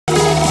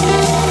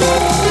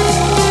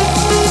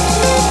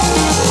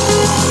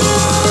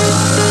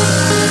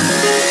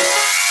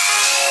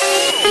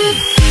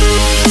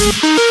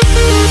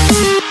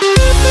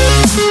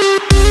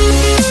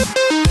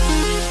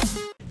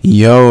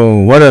Yo,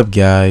 what up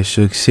guys,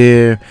 Shooks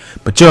here,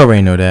 but you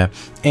already know that.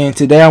 And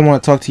today I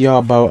want to talk to y'all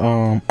about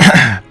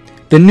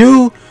the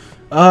new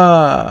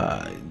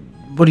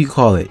what do you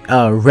call it,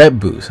 rep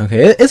boost.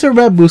 Okay, it's a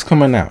rep boost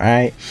coming out.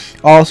 Alright,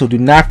 also do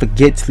not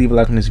forget to leave a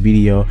like on this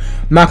video.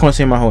 I'm not going to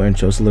say my whole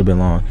intro, it's a little bit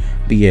long,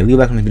 but yeah, leave a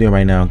like on this video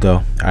right now.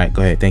 Go. Alright,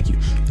 go ahead, thank you.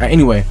 Alright,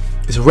 anyway,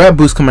 it's a rep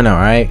boost coming out.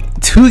 Alright,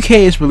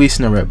 2K is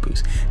releasing a rep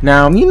boost.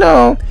 Now, you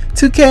know,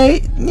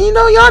 2K, you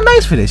know, y'all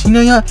nice for this. You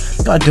know,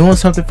 y'all doing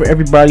something for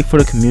everybody, for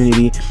the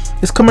community.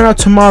 It's coming out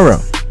tomorrow.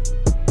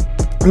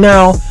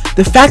 Now,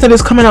 the fact that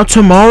it's coming out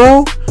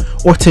tomorrow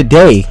or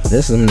today,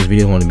 this is when this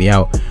video is going to be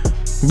out,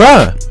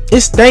 bruh,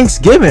 it's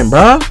Thanksgiving,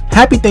 bruh.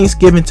 Happy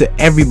Thanksgiving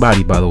to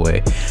everybody, by the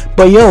way.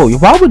 But yo,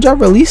 why would y'all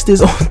release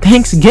this on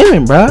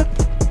Thanksgiving, bruh?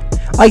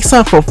 Like,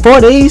 son, for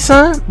 4 days,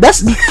 son?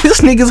 That's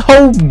this nigga's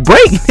whole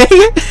break,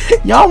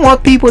 nigga. Y'all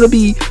want people to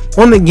be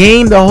on the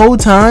game the whole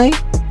time?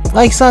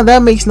 Like, son,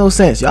 that makes no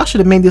sense. Y'all should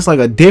have made this like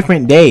a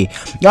different day.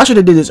 Y'all should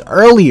have did this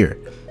earlier.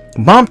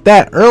 Bump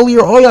that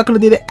earlier, or y'all could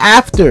have did it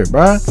after,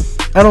 bruh.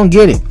 I don't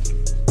get it.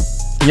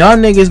 Y'all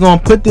niggas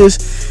gonna put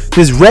this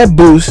rep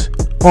boost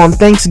on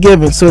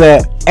Thanksgiving so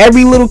that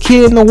every little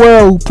kid in the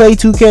world who play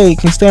 2K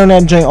can stay on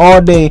that joint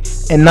all day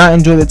and not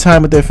enjoy the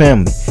time with their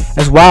family.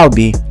 That's wild,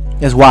 B.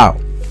 That's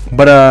wild.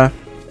 But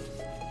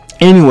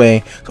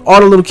anyway, so all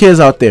the little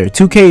kids out there,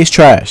 2K is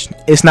trash.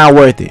 It's not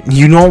worth it.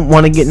 You don't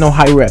want to get no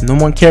high rep. No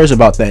one cares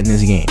about that in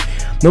this game.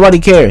 Nobody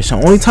cares. The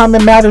only time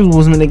it matters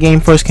was when the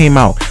game first came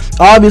out.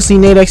 Obviously,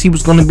 Nadex, he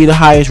was going to be the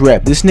highest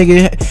rep. This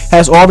nigga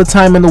has all the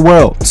time in the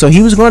world, so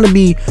he was going to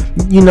be,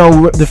 you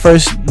know, the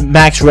first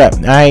max rep.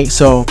 All right,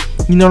 so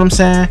you know what I'm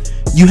saying?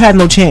 You had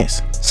no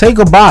chance. Say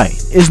goodbye.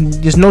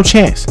 There's no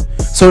chance.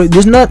 So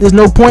there's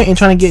no point in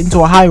trying to get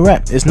into a high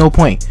rep. There's no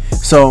point.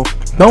 So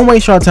don't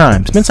waste your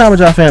time. Spend time with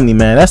your family,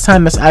 man. That's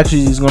time that's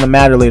actually is going to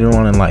matter later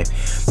on in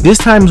life. This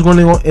time is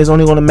only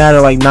going to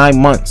matter like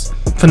 9 months.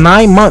 For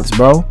 9 months,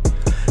 bro.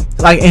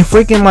 Like, in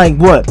freaking like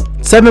what?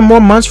 7 more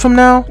months from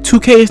now,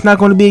 2K is not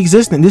going to be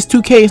existing. This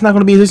 2K is not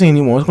going to be existing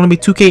anymore. It's going to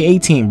be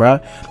 2K18, bro.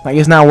 Like,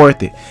 it's not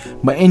worth it.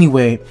 But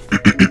anyway.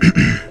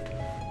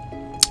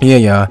 Yeah,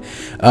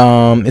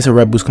 y'all, it's a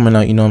rep boost coming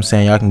out, you know what I'm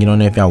saying? Y'all can get on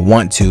there if y'all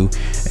want to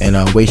and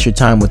waste your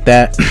time with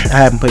that. I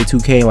haven't played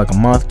 2K in like a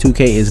month.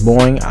 2K is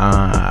boring.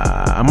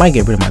 I might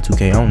get rid of my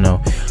 2K, I don't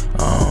know.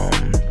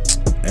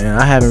 And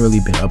I haven't really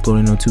been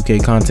uploading no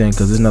 2K content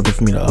because there's nothing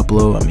for me to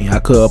upload. I mean, I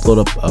could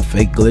upload a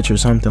fake glitch or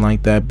something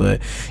like that,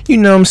 but you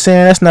know what I'm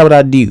saying, that's not what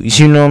I do.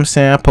 You know what I'm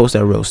saying? I post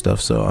that real stuff,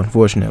 so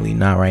unfortunately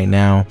not right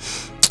now.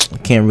 I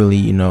can't really,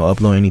 you know,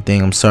 upload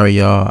anything. I'm sorry,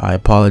 y'all. I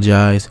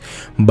apologize.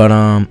 But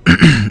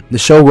the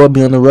show will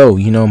be on the road.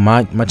 You know,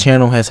 my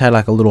channel has had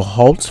like a little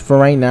halt for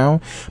right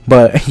now,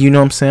 but you know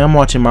what I'm saying, I'm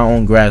watching my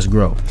own grass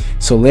grow.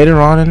 So later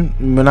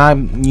on, when I,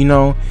 you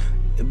know,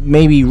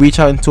 maybe reach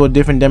out into a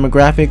different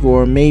demographic,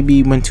 or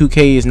maybe when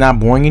 2K is not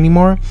boring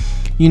anymore,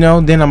 you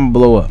know, then I'm gonna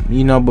blow up,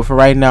 you know. But for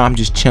right now, I'm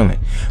just chilling.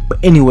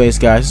 But anyways,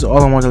 guys, this is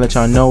all I wanted to let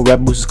y'all know. Rep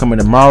boost is coming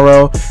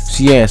tomorrow.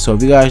 So yeah, so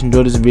if you guys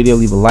enjoyed this video,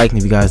 leave a like. And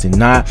if you guys did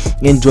not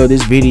enjoy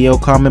this video,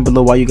 comment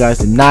below why you guys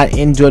did not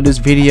enjoy this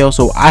video,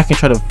 so I can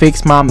try to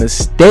fix my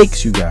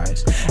mistakes, you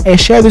guys. And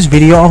share this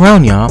video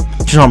around, y'all.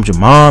 Share it with your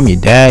mom,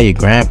 your dad, your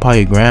grandpa,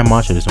 your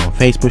grandma. Share this on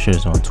Facebook, share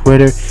this on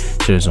Twitter,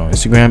 share this on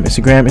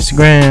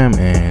Instagram.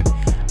 And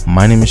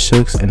my name is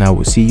Shooks, and I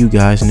will see you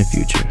guys in the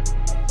future.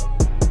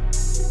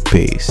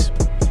 Peace.